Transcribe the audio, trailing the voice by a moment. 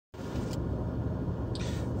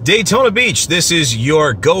Daytona Beach, this is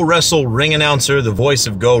your Go Wrestle ring announcer, the voice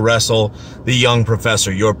of Go Wrestle, the young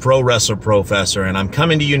professor, your pro wrestler professor. And I'm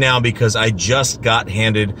coming to you now because I just got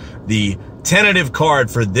handed the tentative card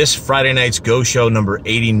for this Friday night's Go Show number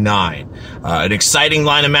 89. An exciting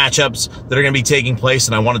line of matchups that are going to be taking place,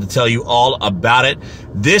 and I wanted to tell you all about it.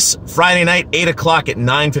 This Friday night, 8 o'clock at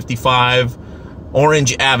 9:55,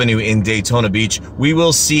 Orange Avenue in Daytona Beach, we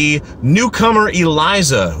will see newcomer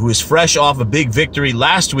Eliza, who is fresh off a big victory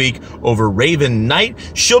last week over Raven Knight.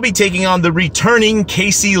 She'll be taking on the returning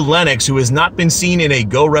Casey Lennox, who has not been seen in a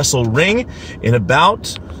Go Wrestle ring in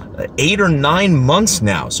about 8 or 9 months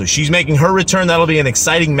now. So she's making her return. That'll be an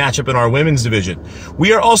exciting matchup in our women's division.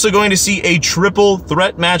 We are also going to see a triple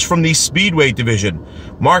threat match from the Speedweight division.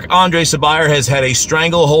 Marc-Andre Sabire has had a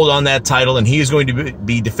stranglehold on that title, and he is going to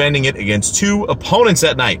be defending it against two opponents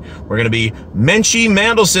that night. We're going to be Menchie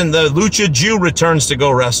Mandelson, the Lucha Jew, returns to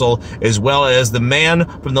Go Wrestle, as well as the man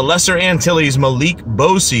from the Lesser Antilles, Malik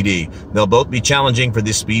Bo-CD. They'll both be challenging for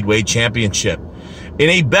the Speedway Championship.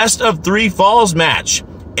 In a best-of-3 falls match,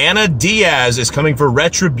 Anna Diaz is coming for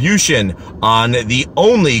retribution on the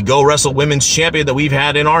only Go Wrestle Women's Champion that we've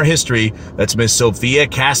had in our history. That's Miss Sophia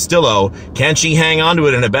Castillo. Can she hang on to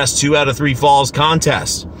it in a best 2 out of 3 falls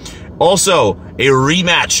contest? Also, a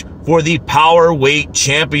rematch for the Power Weight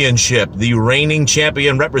Championship. The reigning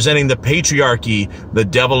champion representing the patriarchy, the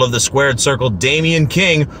Devil of the Squared Circle, Damian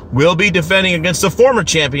King, will be defending against the former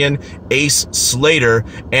champion, Ace Slater.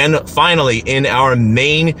 And finally, in our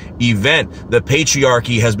main event, the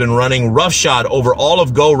patriarchy has been running roughshod over all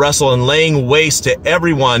of Go Wrestle and laying waste to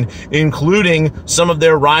everyone, including some of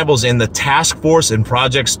their rivals in the Task Force and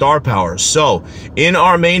Project Star Power. So, in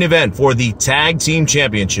our main event for the Tag Team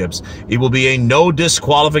Championships, it will be a no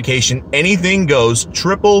disqualification, anything goes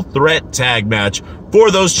triple threat tag match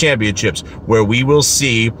for those championships, where we will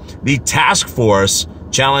see the Task Force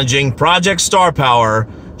challenging Project Star Power,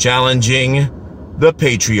 challenging the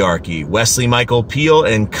patriarchy, Wesley Michael Peel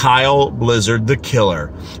and Kyle Blizzard the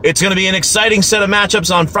Killer. It's going to be an exciting set of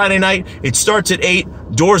matchups on Friday night. It starts at 8.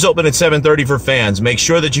 Doors open at 7:30 for fans. Make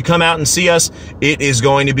sure that you come out and see us. It is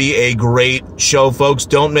going to be a great show, folks.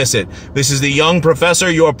 Don't miss it. This is the young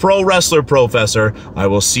professor, your pro wrestler professor. I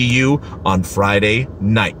will see you on Friday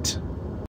night.